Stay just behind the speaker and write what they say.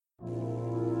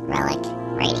Relic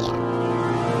Radio.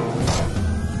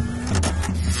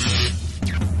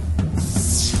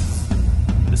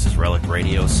 This is Relic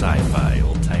Radio Sci-Fi,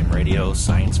 old-time radio,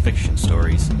 science fiction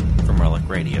stories from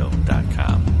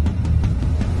RelicRadio.com.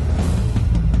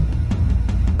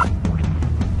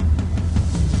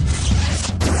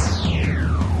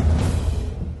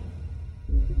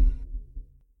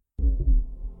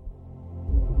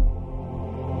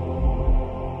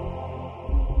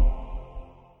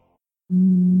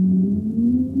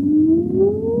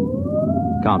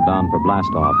 Countdown for blast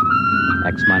off.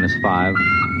 X minus 5,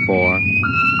 4,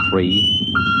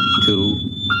 3, 2,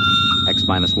 X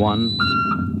minus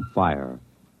 1, fire.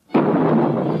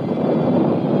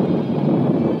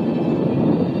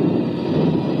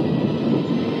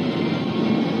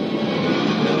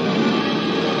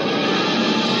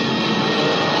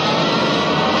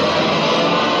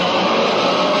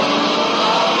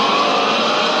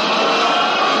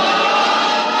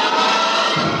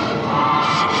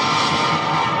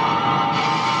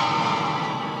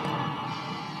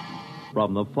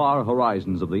 From the far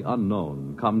horizons of the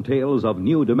unknown come tales of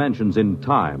new dimensions in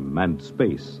time and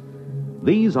space.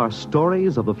 These are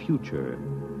stories of the future,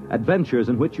 adventures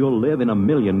in which you'll live in a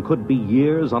million, could be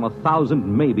years, on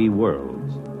 1,000 maybe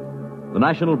worlds. The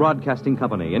National Broadcasting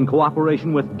Company, in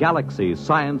cooperation with Galaxy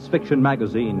Science Fiction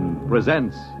Magazine,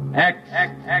 presents X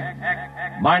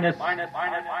minus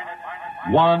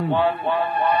 1.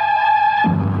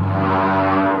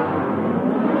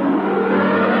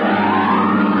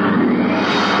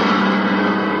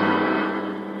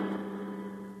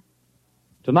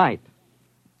 Tonight,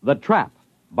 The Trap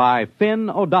by Finn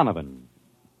O'Donovan.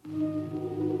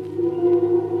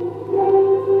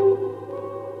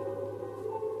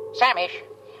 Samish,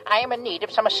 I am in need of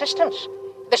some assistance.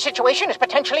 The situation is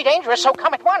potentially dangerous, so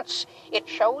come at once. It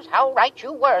shows how right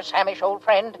you were, Samish, old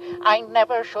friend. I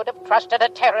never should have trusted a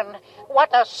Terran.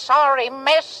 What a sorry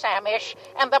mess, Samish,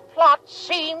 and the plot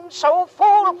seemed so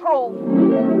foolproof.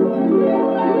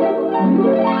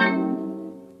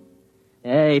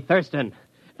 Hey, Thurston,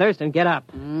 get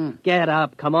up. Get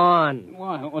up, come on.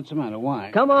 Why? What's the matter? Why?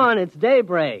 Come on, it's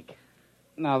daybreak.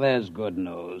 Now, there's good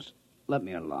news. Let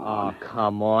me alone. Oh,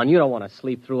 come on. You don't want to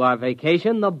sleep through our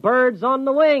vacation. The bird's on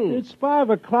the wing. It's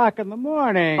 5 o'clock in the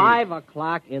morning. 5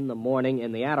 o'clock in the morning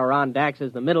in the Adirondacks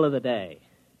is the middle of the day.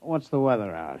 What's the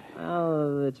weather out?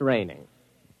 Oh, it's raining.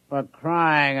 For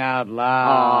crying out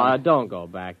loud. Oh, don't go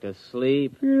back to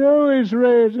sleep. It always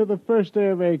rains on the first day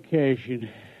of vacation.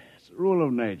 It's the rule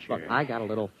of nature. Look, I got a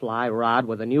little fly rod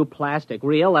with a new plastic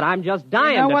reel that I'm just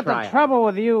dying You know to what try. the trouble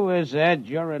with you is, Ed?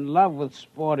 You're in love with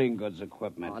sporting goods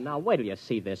equipment. Oh, now, wait till you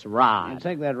see this rod. You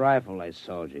take that rifle I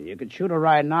sold you. You could shoot a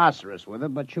rhinoceros with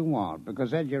it, but you won't,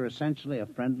 because, Ed, you're essentially a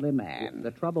friendly man. The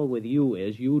trouble with you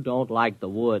is you don't like the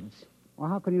woods. Well,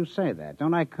 how can you say that?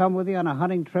 Don't I come with you on a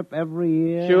hunting trip every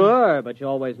year? Sure, but you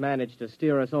always manage to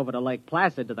steer us over to Lake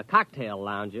Placid to the cocktail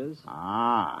lounges.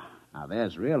 Ah, now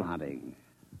there's real hunting.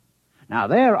 Now,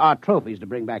 there are trophies to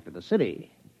bring back to the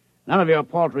city. None of your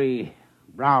paltry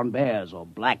brown bears or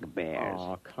black bears.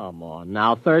 Oh, come on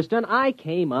now, Thurston. I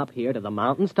came up here to the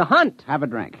mountains to hunt. Have a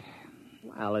drink.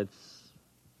 Well, it's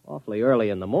awfully early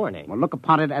in the morning. Well, look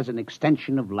upon it as an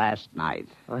extension of last night.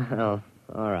 Well,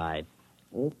 all right.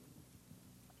 Oh.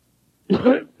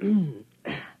 Think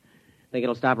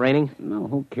it'll stop raining? No,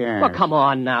 who cares? Well, come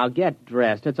on now. Get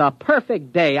dressed. It's a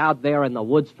perfect day out there in the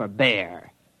woods for bear.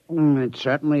 It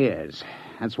certainly is.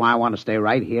 That's why I want to stay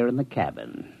right here in the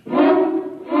cabin.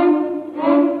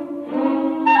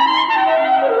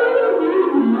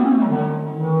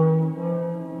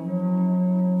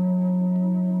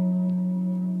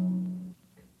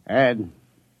 Ed.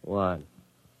 What?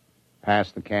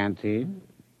 Pass the canteen?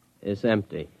 It's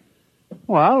empty.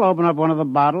 Well, open up one of the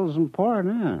bottles and pour it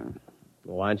in.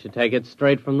 Why don't you take it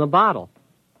straight from the bottle?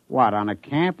 What, on a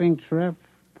camping trip?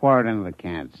 Pour it into the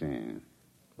canteen.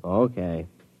 Okay.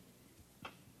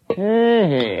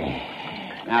 Hey.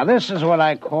 Now, this is what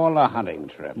I call a hunting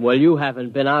trip. Well, you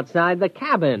haven't been outside the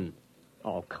cabin.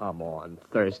 Oh, come on,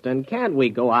 Thurston. Can't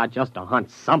we go out just to hunt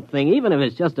something, even if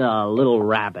it's just a little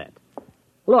rabbit?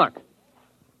 Look.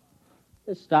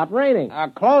 It stopped raining.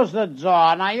 Close the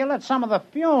door. Now, you let some of the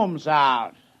fumes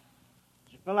out.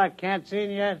 Did you fill that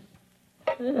canteen yet?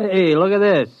 Hey, look at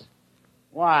this.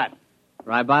 What?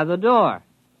 Right by the door.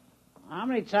 How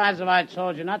many times have I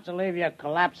told you not to leave your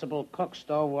collapsible cook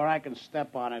stove where I can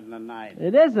step on it in the night?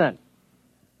 It isn't.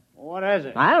 What is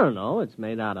it? I don't know. It's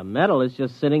made out of metal. It's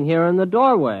just sitting here in the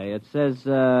doorway. It says,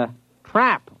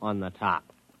 trap on the top.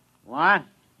 What?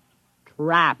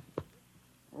 Trap.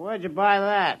 Where'd you buy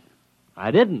that?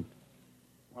 I didn't.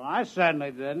 Well, I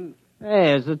certainly didn't. Hey,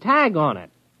 there's a tag on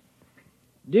it.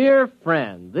 Dear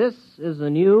friend, this is a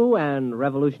new and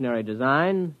revolutionary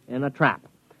design in a trap.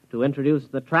 To introduce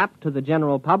the trap to the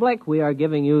general public, we are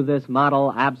giving you this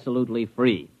model absolutely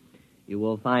free. You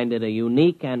will find it a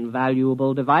unique and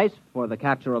valuable device for the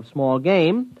capture of small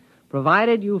game,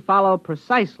 provided you follow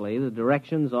precisely the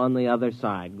directions on the other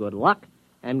side. Good luck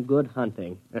and good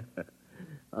hunting.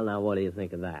 Well, now, what do you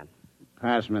think of that?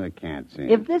 Pass me the canteen.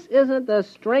 If this isn't the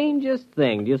strangest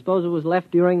thing, do you suppose it was left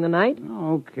during the night?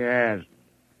 Oh, who cares?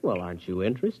 Well, aren't you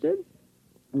interested?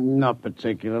 Not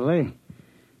particularly.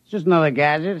 It's just another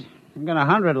gadget. I've got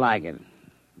 100 like it.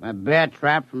 That bear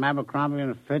trap from Abercrombie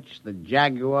and Fitch, the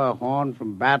jaguar horn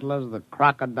from Battlers, the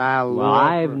crocodile Well, lure.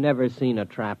 I've never seen a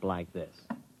trap like this.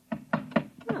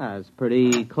 It's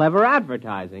pretty clever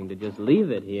advertising to just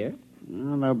leave it here.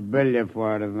 Well, they'll bill you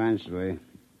for it eventually.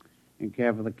 You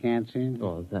care for the canteen?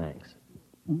 Oh, thanks.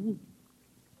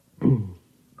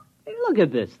 Hey, look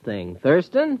at this thing,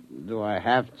 Thurston. Do I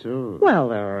have to? Well,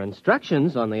 there are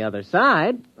instructions on the other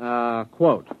side.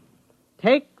 Quote,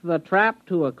 take the trap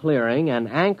to a clearing and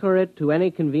anchor it to any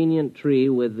convenient tree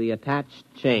with the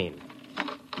attached chain.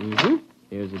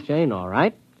 Here's the chain, all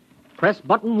right. Press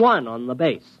button 1 on the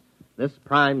base. This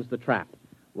primes the trap.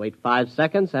 Wait 5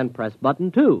 seconds and press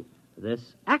button 2. This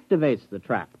activates the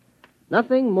trap.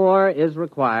 Nothing more is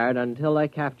required until a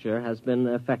capture has been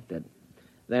effected.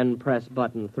 Then press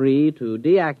button 3 to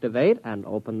deactivate and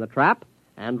open the trap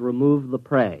and remove the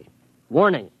prey.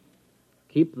 Warning,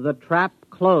 keep the trap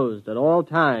closed at all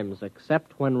times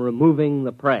except when removing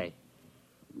the prey.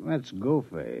 That's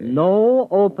goofy. No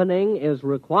opening is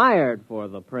required for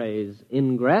the prey's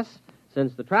ingress,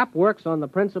 since the trap works on the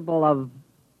principle of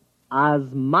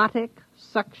osmotic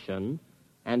suction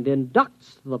and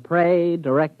inducts the prey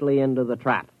directly into the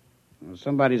trap. Well,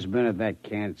 somebody's been at that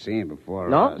canteen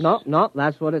before us. No,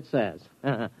 that's what it says.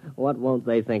 What won't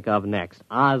they think of next?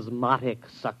 Osmotic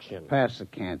suction. Pass the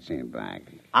canteen back.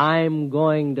 I'm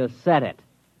going to set it.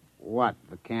 What,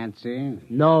 the canteen?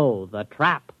 No, the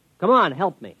trap. Come on,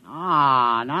 help me.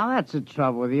 Ah, now that's the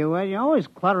trouble with you, Ed. You're always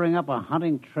cluttering up a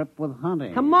hunting trip with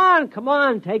hunting. Come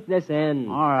on, take this in.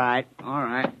 All right.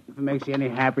 If it makes you any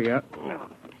happier.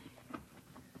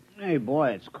 Hey,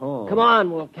 boy, it's cold. Come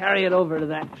on, we'll carry it over to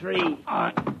that tree.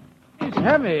 It's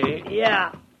heavy.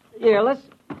 Yeah. Here, let's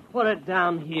put it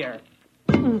down here.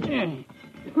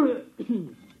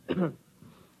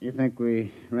 You think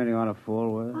we really ought to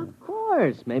fool with it? Of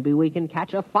course. Maybe we can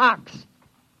catch a fox.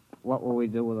 What will we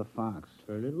do with a fox?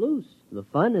 Turn it loose. The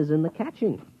fun is in the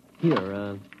catching.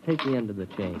 Here, take the end of the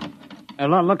chain. Hey,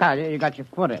 look out. You got your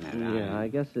foot in it. Yeah, I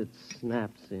guess it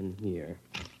snaps in here.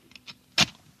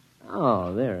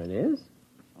 Oh, there it is.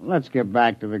 Let's get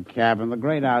back to the cabin. The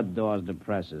great outdoors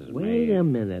depresses me. Wait a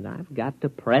minute. I've got to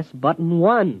press button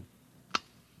 1.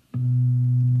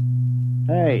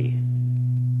 Hey,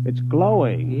 it's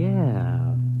glowing.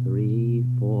 Yeah. 3,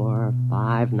 4,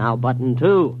 5. Now button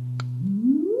 2.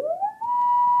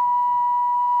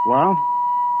 Well,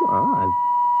 I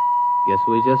guess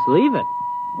we just leave it.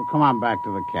 well, come on back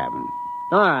to the cabin.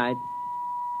 All right.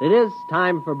 It is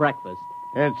time for breakfast.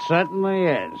 It certainly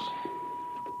is.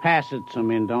 Pass it to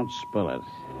me and don't spill it.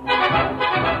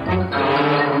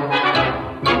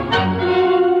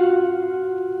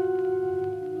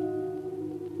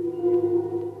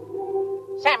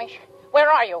 Samish, where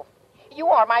are you? You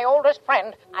are my oldest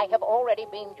friend. I have already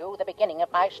beamed you the beginning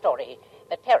of my story.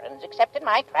 The Terrans accepted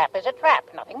my trap as a trap,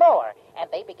 nothing more, and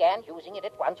they began using it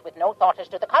at once with no thought as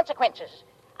to the consequences.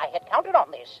 I had counted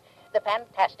on this. The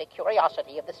fantastic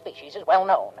curiosity of the species is well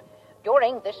known.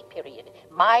 During this period,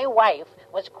 my wife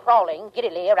was crawling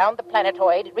giddily around the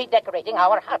planetoid, redecorating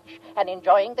our hutch and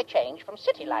enjoying the change from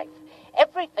city life.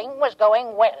 Everything was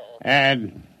going well.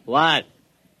 Ed, What?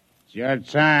 it's your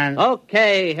turn.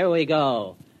 Okay, here we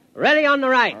go. Ready on the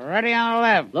right. Ready on the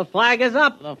left. The flag is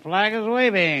up. The flag is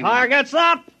waving. Target's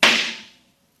up.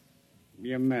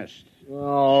 You missed.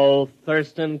 Oh,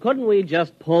 Thurston, couldn't we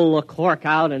just pull the cork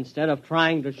out instead of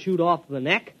trying to shoot off the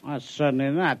neck? Well, certainly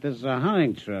not. This is a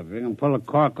hunting trip. You can pull a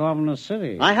cork off in the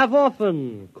city. I have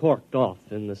often corked off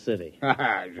in the city.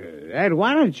 Ed,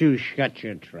 why don't you shut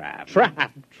your trap?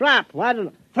 Trap. Why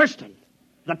don't... Thurston,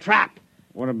 the trap.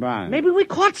 What about it? Maybe we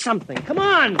caught something. Come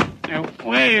on.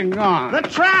 Where you going? The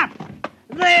trap.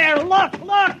 There, look.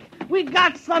 We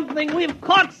got something. We've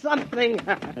caught something.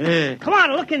 Come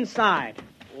on, look inside.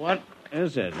 What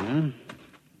is it, huh?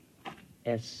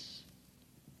 It's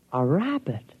a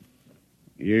rabbit.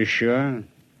 You sure?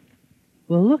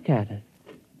 Well, look at it.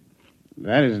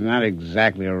 That is not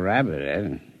exactly a rabbit,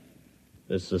 Ed.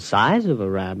 It's the size of a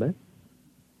rabbit.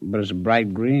 But it's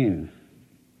bright green.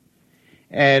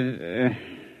 Ed,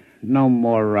 No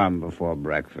more rum before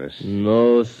breakfast.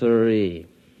 No, siree.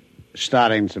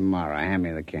 Starting tomorrow, hand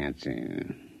me the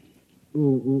canteen.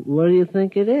 What do you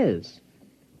think it is?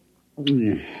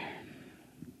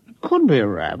 Could be a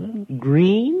rabbit.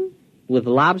 Green? With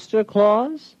lobster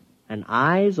claws? And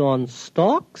eyes on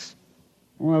stalks?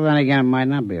 Well, then again, it might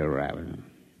not be a rabbit.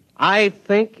 I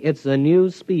think it's a new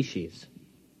species.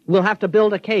 We'll have to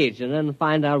build a cage and then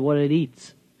find out what it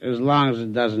eats. As long as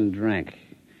it doesn't drink.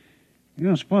 You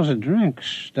don't suppose it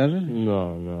drinks, does it?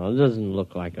 No, it doesn't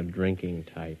look like a drinking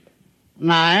type.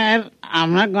 No, Ed,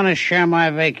 I'm not going to share my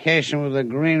vacation with a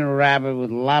green rabbit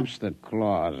with lobster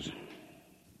claws.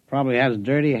 Probably has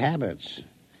dirty habits.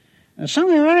 There's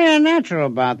something very unnatural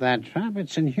about that trap.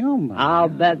 It's inhuman. I'll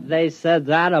bet they said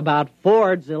that about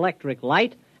Ford's electric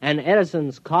light and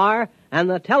Edison's car and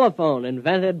the telephone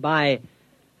invented by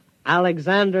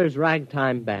Alexander's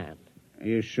ragtime band. Are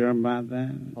you sure about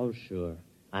that? Oh, sure.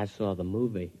 I saw the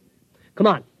movie. Come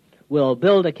on. We'll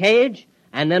build a cage,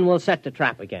 and then we'll set the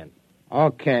trap again.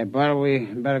 Okay, but we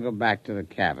better go back to the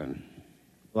cabin.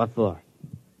 What for?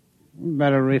 We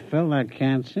better refill that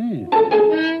canteen.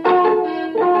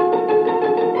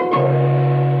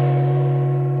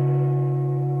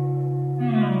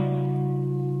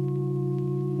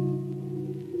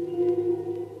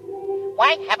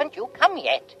 Why haven't you come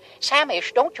yet?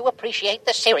 Samish, don't you appreciate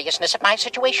the seriousness of my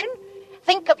situation?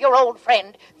 Think of your old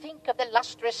friend. Think of the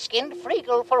lustrous-skinned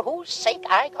Friegel for whose sake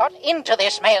I got into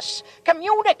this mess.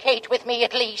 Communicate with me,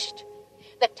 at least.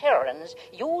 The Terrans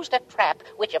used a trap,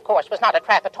 which, of course, was not a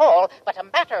trap at all, but a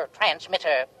matter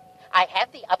transmitter. I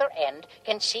had the other end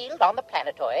concealed on the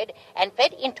planetoid and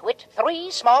fed into it 3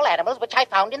 small animals which I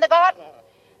found in the garden.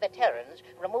 The Terrans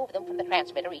removed them from the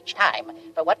transmitter each time.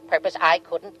 For what purpose, I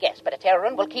couldn't guess, but a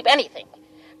Terran will keep anything.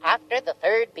 After the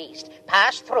 3rd beast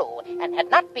passed through and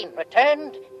had not been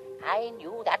returned, I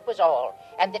knew that was all,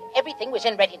 and that everything was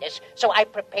in readiness, so I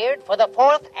prepared for the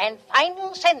 4th and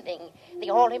final sending,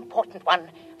 the all-important one,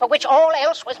 for which all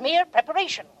else was mere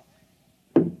preparation.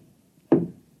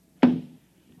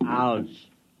 Ouch.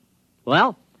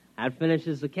 Well, that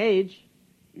finishes the cage.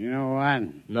 You know what?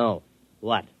 No.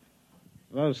 What?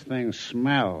 Those things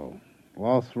smell.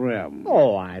 All 3 of them.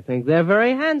 Oh, I think they're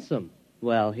very handsome.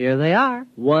 Well, here they are.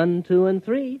 1, 2, and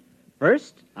 3.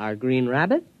 First, our green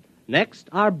rabbit. Next,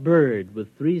 our bird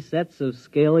with 3 sets of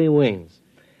scaly wings.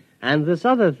 And this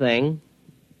other thing,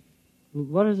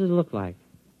 what does it look like?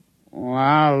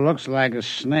 Well, it looks like a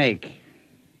snake,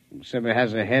 except it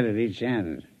has a head at each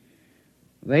end.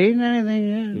 They eaten anything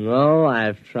yet? No,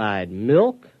 I've tried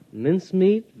milk,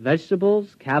 mincemeat,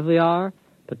 vegetables, caviar,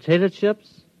 potato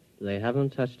chips. They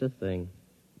haven't touched a thing.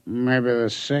 Maybe they're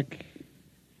sick.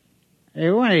 Hey,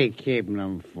 what are you keeping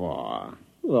them for?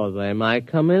 Well, they might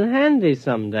come in handy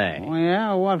someday. Oh,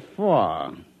 yeah? What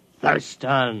for?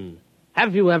 Thurston,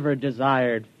 have you ever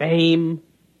desired fame?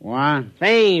 What?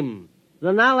 Fame.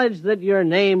 The knowledge that your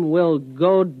name will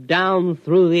go down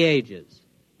through the ages.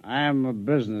 I am a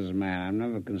businessman. I've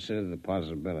never considered the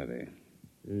possibility.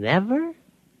 Never?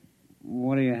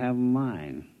 What do you have in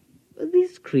mind?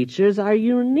 These creatures are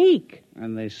unique.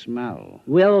 And they smell.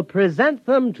 We'll present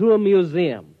them to a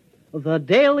museum. The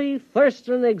daily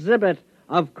Thurston exhibit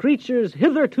of creatures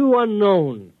hitherto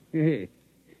unknown. They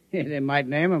might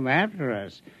name them after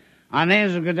us. Our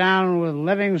names will go down with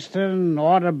Livingston,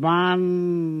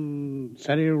 Audubon,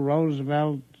 Teddy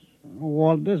Roosevelt,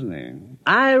 Walt Disney.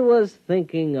 I was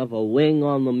thinking of a wing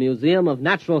on the Museum of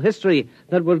Natural History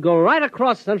that would go right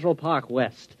across Central Park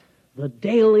West. The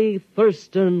Daily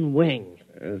Thurston Wing.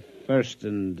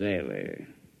 Thurston Daily.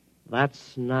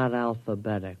 That's not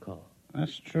alphabetical.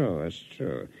 That's true.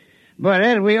 But,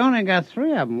 Ed, we only got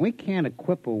 3 of them. We can't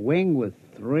equip a wing with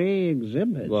 3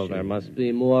 exhibits. Well, there must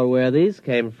be more where these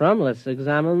came from. Let's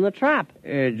examine the trap.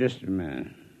 Just a minute.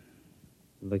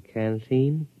 The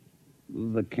canteen?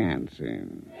 The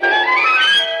canteen.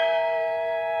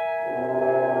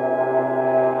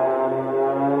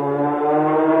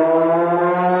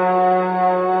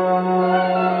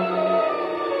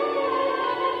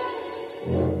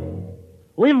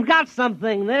 We've got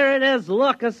something. There it is.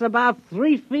 Look, it's about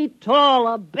 3 feet tall,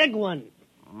 a big one.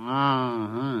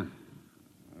 Uh-huh.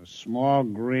 A small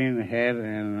green head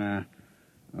and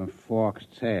a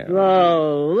forked tail.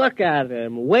 Oh, look at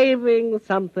him, waving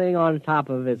something on top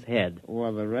of his head.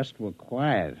 Well, the rest were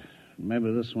quiet.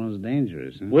 Maybe this one's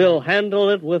dangerous. Huh? We'll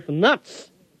handle it with nuts.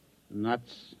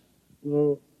 Nuts?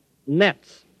 Well,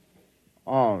 nets.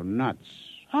 Oh, nuts.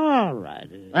 All right.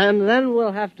 And then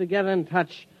we'll have to get in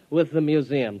touch with the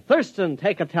museum. Thurston,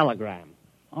 take a telegram.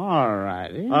 All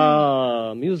righty.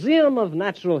 Museum of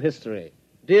Natural History.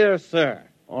 Dear Sir.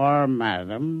 or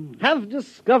madam, have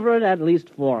discovered at least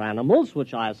 4 animals,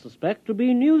 which I suspect to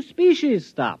be new species.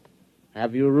 Stop.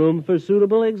 Have you room for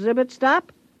suitable exhibit?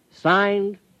 Stop.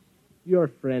 Signed, your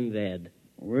friend Ed.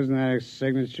 wasn't that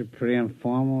signature pretty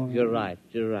informal? You're right.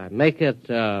 Make it,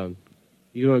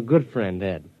 your good friend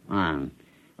Ed.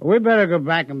 We better go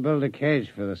back and build a cage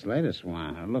for this latest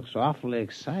one. It looks awfully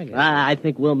exciting. I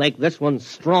think we'll make this one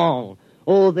strong.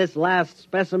 Oh, this last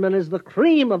specimen is the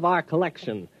cream of our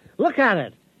collection. Look at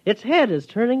it. Its head is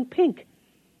turning pink.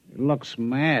 It looks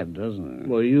mad, doesn't it?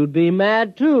 Well, you'd be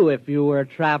mad, too, if you were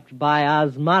trapped by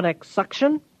osmotic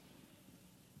suction.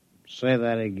 Say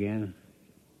that again.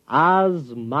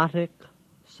 Osmotic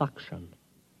suction.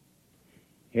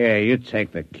 Here, you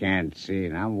take the canned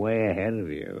seat. I'm way ahead of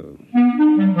you.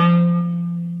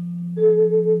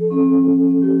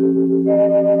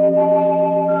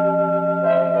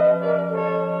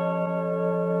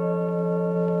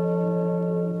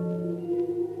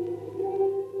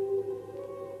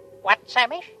 What,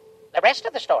 Samish? The rest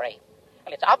of the story?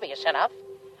 Well, it's obvious enough.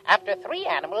 After 3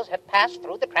 animals had passed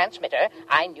through the transmitter,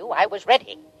 I knew I was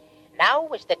ready. Now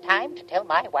was the time to tell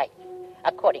my wife.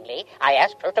 Accordingly, I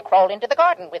asked her to crawl into the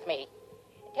garden with me.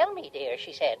 Tell me, dear,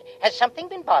 she said, has something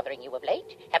been bothering you of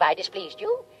late? Have I displeased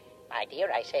you? My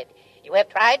dear, I said, you have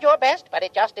tried your best, but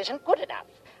it just isn't good enough.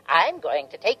 I'm going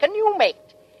to take a new mate.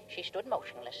 She stood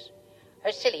motionless,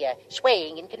 her cilia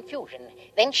swaying in confusion.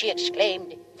 Then she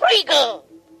exclaimed, Freagle!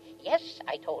 Yes,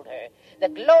 I told her, the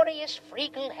glorious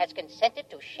Freagle has consented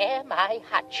to share my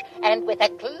hutch, and with a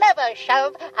clever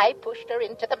shove, I pushed her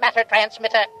into the matter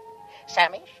transmitter.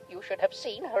 Samish, you should have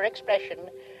seen her expression.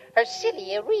 Her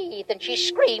cilia wreathed, and she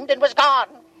screamed and was gone.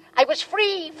 I was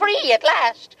free at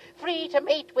last, free to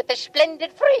mate with the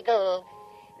splendid Freagle.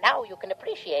 Now you can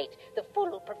appreciate the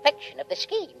full perfection of the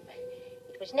scheme.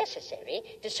 It was necessary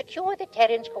to secure the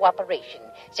Terran's cooperation,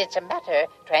 since a matter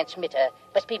transmitter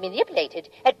must be manipulated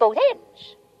at both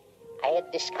ends. I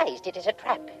had disguised it as a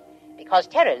trap, because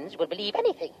Terrans will believe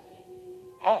anything.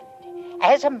 And,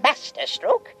 as a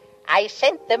masterstroke, I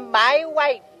sent them my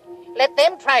wife. Let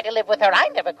them try to live with her. I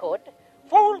never could.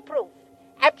 Foolproof.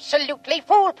 Absolutely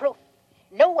foolproof.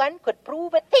 No one could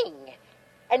prove a thing.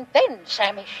 And then,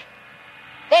 Samish,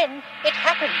 then it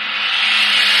happened.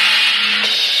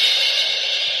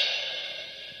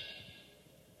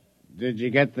 Did you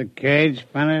get the cage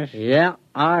finished? Yeah,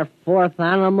 our 4th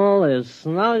animal is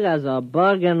snug as a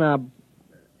bug in a...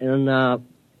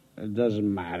 It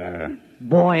doesn't matter.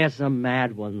 Boy, it's a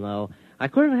mad one, though. I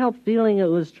couldn't help feeling it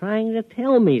was trying to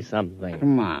tell me something.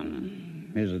 Come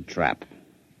on. Here's a trap.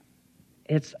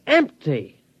 It's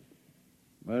empty.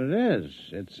 But it is.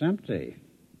 It's empty.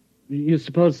 You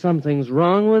suppose something's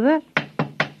wrong with it?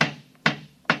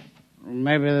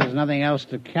 Maybe there's nothing else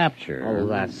to capture. Oh,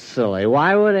 that's silly.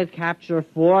 Why would it capture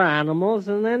 4 animals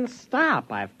and then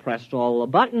stop? I've pressed all the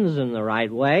buttons in the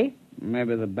right way.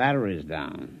 Maybe the battery's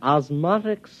down.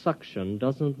 Osmotic suction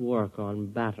doesn't work on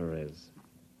batteries.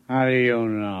 How do you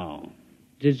know?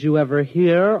 Did you ever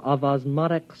hear of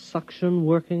osmotic suction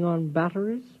working on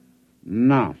batteries?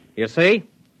 No. You see?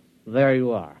 There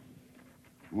you are.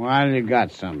 Well, you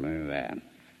got something there.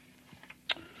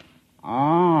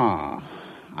 Oh,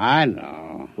 I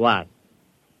know. What?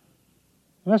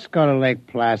 Let's go to Lake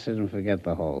Placid and forget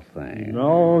the whole thing.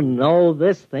 No,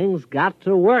 this thing's got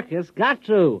to work. It's got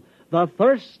to. The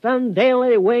Thurston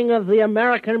Daily wing of the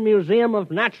American Museum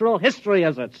of Natural History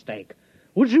is at stake.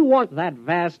 Would you want that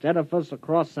vast edifice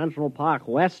across Central Park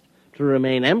West to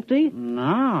remain empty?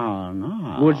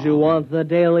 No. Would you want the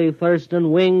Daily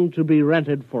Thurston wing to be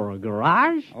rented for a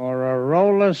garage? Or a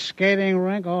roller skating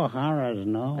rink? Oh, horrors,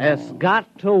 no. It's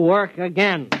got to work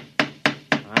again.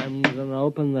 I'm going to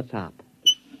open the top.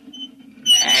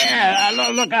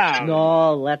 Look out.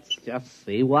 No, let's just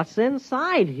see what's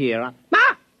inside here.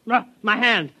 My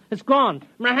hand. It's gone.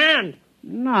 My hand.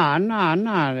 No,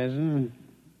 it isn't.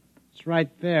 It's right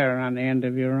there on the end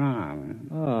of your arm.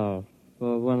 Oh,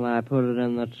 well, when I put it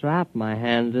in the trap, my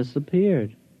hand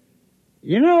disappeared.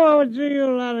 You know what would do you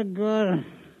a lot of good?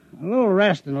 A little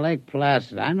rest in Lake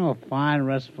Placid. I know a fine,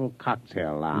 restful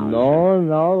cocktail lounge.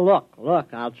 No,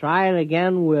 look. I'll try it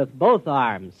again with both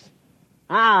arms.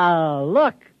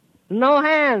 Look. No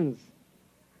hands.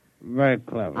 Very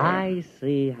clever. I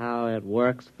see how it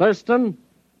works. Thurston,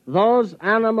 those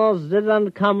animals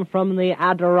didn't come from the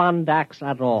Adirondacks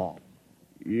at all.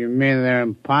 You mean they're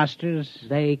imposters?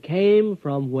 They came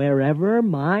from wherever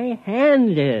my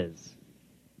hand is.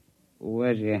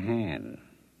 Where's your hand?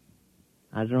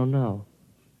 I don't know.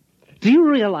 Do you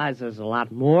realize there's a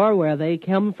lot more where they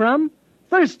come from?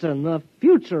 Thurston, the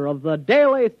future of the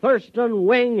Daily Thurston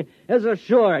wing is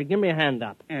assured. Give me a hand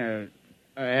up.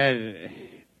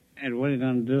 And what are you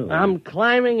going to do? I'm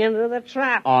climbing into the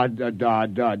trap. Oh, don't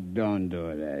do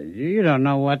it, Ed. You don't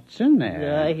know what's in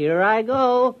there. Here I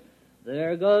go.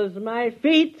 There goes my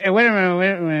feet. Hey, wait a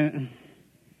minute.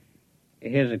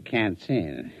 Here's a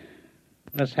canteen.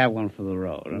 Let's have one for the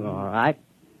road. Huh? All right.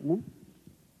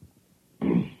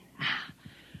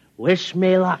 Wish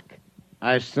me luck.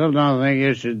 I still don't think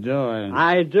you should do it.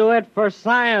 I do it for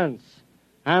science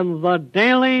and the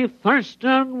Daily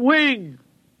Thurston Wing.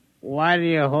 Why do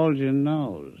you hold your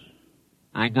nose?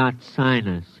 I got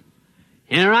sinus.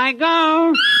 Here I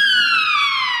go.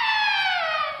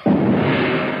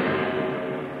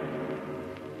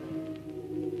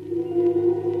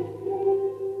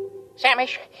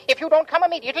 Samish, if you don't come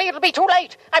immediately, it'll be too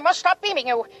late. I must stop beaming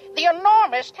you. The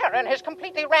enormous Terran has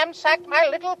completely ransacked my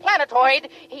little planetoid.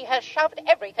 He has shoved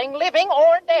everything, living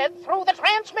or dead, through the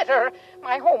transmitter.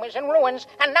 My home is in ruins,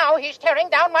 and now he's tearing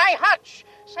down my hutch.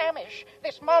 Samish,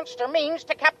 this monster means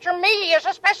to capture me as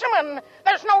a specimen.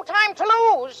 There's no time to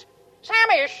lose.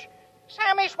 Samish,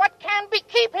 what can be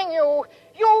keeping you?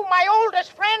 You, my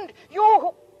oldest friend, you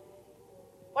who...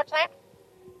 What's that?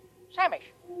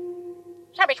 Samish,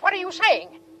 what are you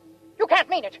saying? You can't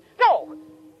mean it. No,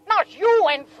 not you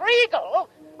and Friegel.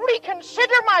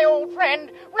 Reconsider, my old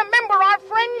friend. Remember our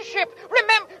friendship.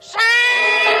 Remember...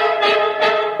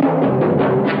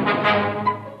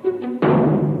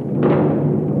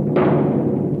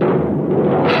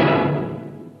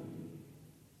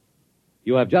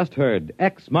 You have just heard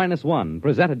X-1,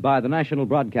 presented by the National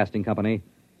Broadcasting Company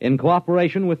in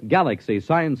cooperation with Galaxy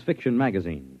Science Fiction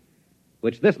Magazine,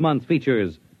 which this month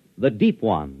features The Deep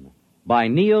One by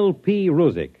Neil P.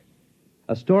 Ruzick,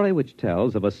 a story which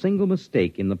tells of a single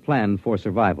mistake in the plan for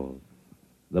survival,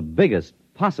 the biggest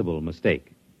possible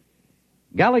mistake.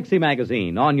 Galaxy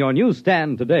Magazine on your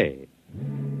newsstand today.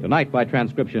 Tonight, by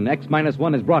transcription,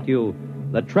 X-1 has brought you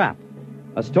The Trap,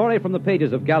 a story from the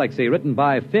pages of Galaxy written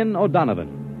by Finn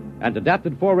O'Donovan and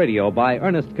adapted for radio by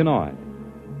Ernest Kenoy.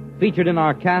 Featured in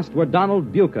our cast were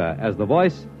Donald Buca as the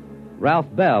voice,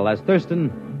 Ralph Bell as Thurston,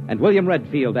 and William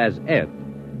Redfield as Ed.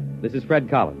 This is Fred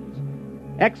Collins.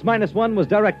 X-1 was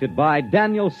directed by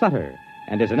Daniel Sutter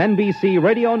and is an NBC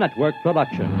Radio Network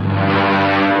production.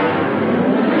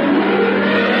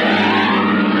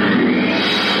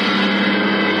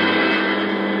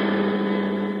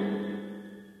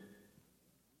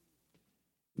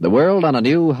 The world on a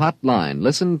new hotline.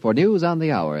 Listen for news on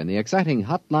the hour in the exciting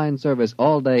hotline service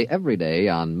all day, every day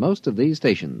on most of these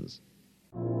stations.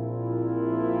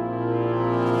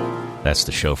 That's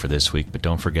the show for this week, but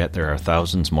don't forget there are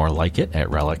thousands more like it at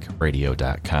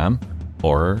relicradio.com.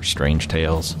 Horror, strange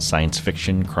tales, science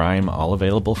fiction, crime, all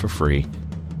available for free. If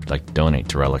you'd like to donate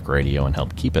to Relic Radio and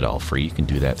help keep it all free, you can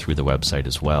do that through the website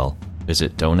as well.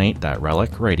 Visit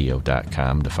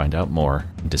donate.relicradio.com to find out more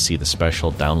and to see the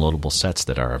special downloadable sets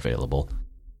that are available.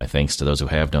 My thanks to those who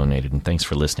have donated, and thanks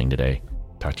for listening today.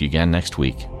 Talk to you again next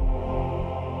week.